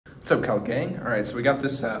What's up, Calc gang? All right, so we got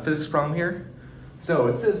this physics problem here. So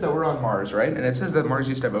it says that we're on Mars, right? And it says that Mars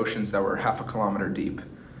used to have oceans that were 1/2 kilometer deep.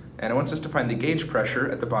 And it wants us to find the gauge pressure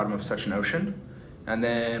at the bottom of such an ocean. And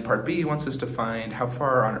then part B wants us to find how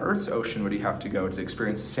far on Earth's ocean would you have to go to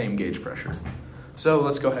experience the same gauge pressure. So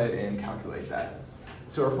let's go ahead and calculate that.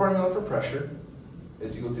 So our formula for pressure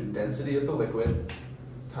is equal to density of the liquid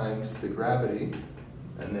times the gravity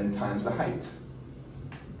and then times the height.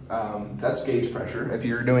 That's gauge pressure. If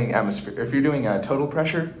you're doing total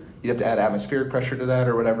pressure, you'd have to add atmospheric pressure to that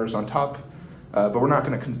or whatever's on top. But we're not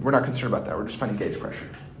concerned about that. We're just finding gauge pressure.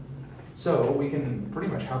 So we can pretty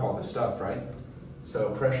much have all this stuff, right?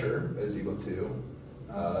 So pressure is equal to,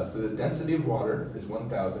 so the density of water is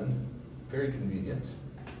 1,000, very convenient.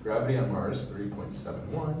 Gravity on Mars,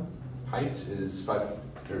 3.71. Height is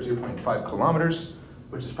 0.5 kilometers,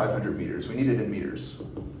 which is 500 meters. We need it in meters.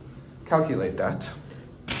 Calculate that.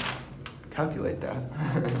 Calculate that.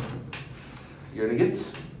 You're gonna get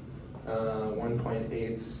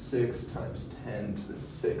 1.86 times 10 to the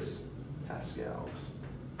 6 pascals.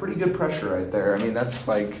 Pretty good pressure right there. I mean, that's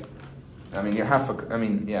like,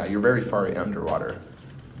 you're very far underwater.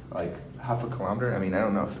 Like 1/2 kilometer. I mean, I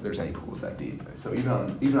don't know if there's any pools that deep. So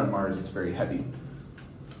even on Mars, it's very heavy.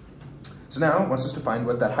 So now it wants us to find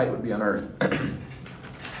what that height would be on Earth.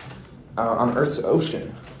 On Earth's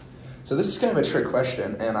ocean. So this is kind of a trick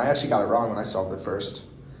question, and I actually got it wrong when I solved it first.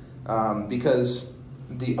 Because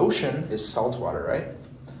the ocean is salt water, right?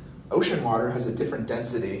 Ocean water has a different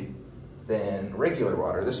density than regular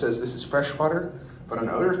water. This says this is fresh water, but on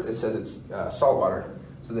Earth it says it's salt water.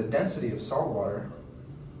 So the density of salt water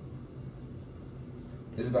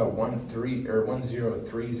is about 1030,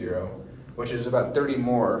 which is about 30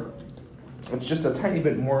 more. It's just a tiny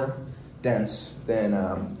bit more dense than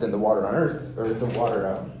the water on Earth, or the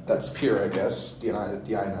water that's pure, I guess,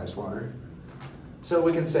 deionized water. So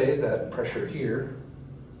we can say that pressure here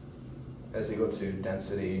is equal to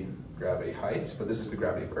density, gravity, height, but this is the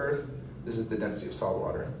gravity of Earth, this is the density of salt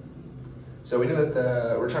water. So we know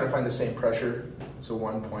that we're trying to find the same pressure, so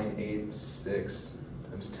 1.86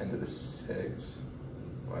 times 10 to the 6.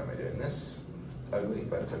 Why am I doing this? It's ugly,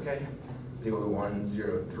 but it's okay. It's equal to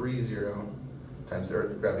 1030 times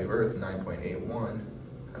the gravity of Earth, 9.81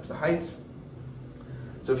 times the height.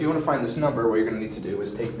 So if you want to find this number, what you're going to need to do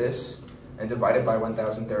is take this and divide it by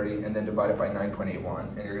 1030 and then divide it by 9.81,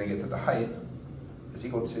 and you're going to get that the height is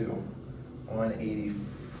equal to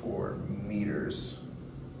 184 meters.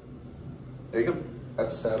 There you go.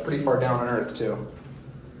 That's pretty far down on Earth too.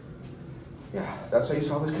 Yeah, that's how you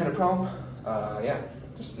solve this kind of problem. Yeah,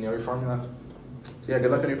 just know your formula. So yeah,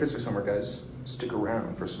 good luck on your physics homework, guys. Stick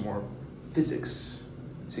around for some more physics.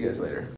 See you guys later.